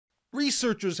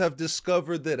Researchers have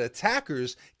discovered that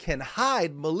attackers can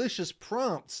hide malicious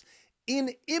prompts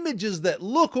in images that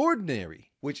look ordinary,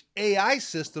 which AI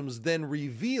systems then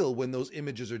reveal when those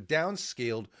images are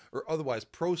downscaled or otherwise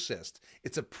processed.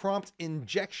 It's a prompt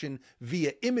injection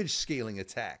via image scaling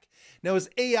attack. Now, as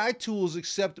AI tools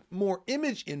accept more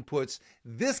image inputs,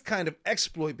 this kind of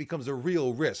exploit becomes a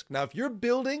real risk. Now, if you're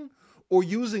building or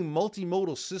using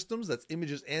multimodal systems, that's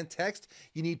images and text,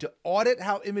 you need to audit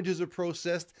how images are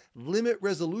processed, limit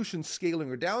resolution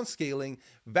scaling or downscaling,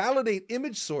 validate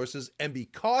image sources, and be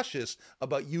cautious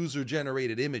about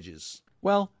user-generated images.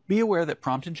 Well, be aware that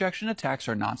prompt injection attacks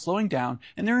are not slowing down,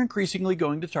 and they're increasingly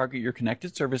going to target your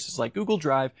connected services like Google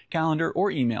Drive, Calendar, or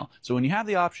email. So when you have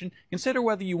the option, consider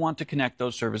whether you want to connect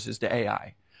those services to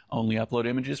AI. Only upload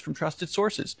images from trusted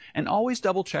sources, and always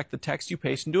double check the text you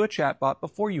paste into a chatbot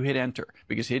before you hit enter,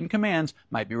 because hidden commands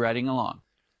might be writing along.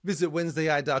 Visit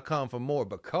WednesdAI.com for more,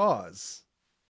 because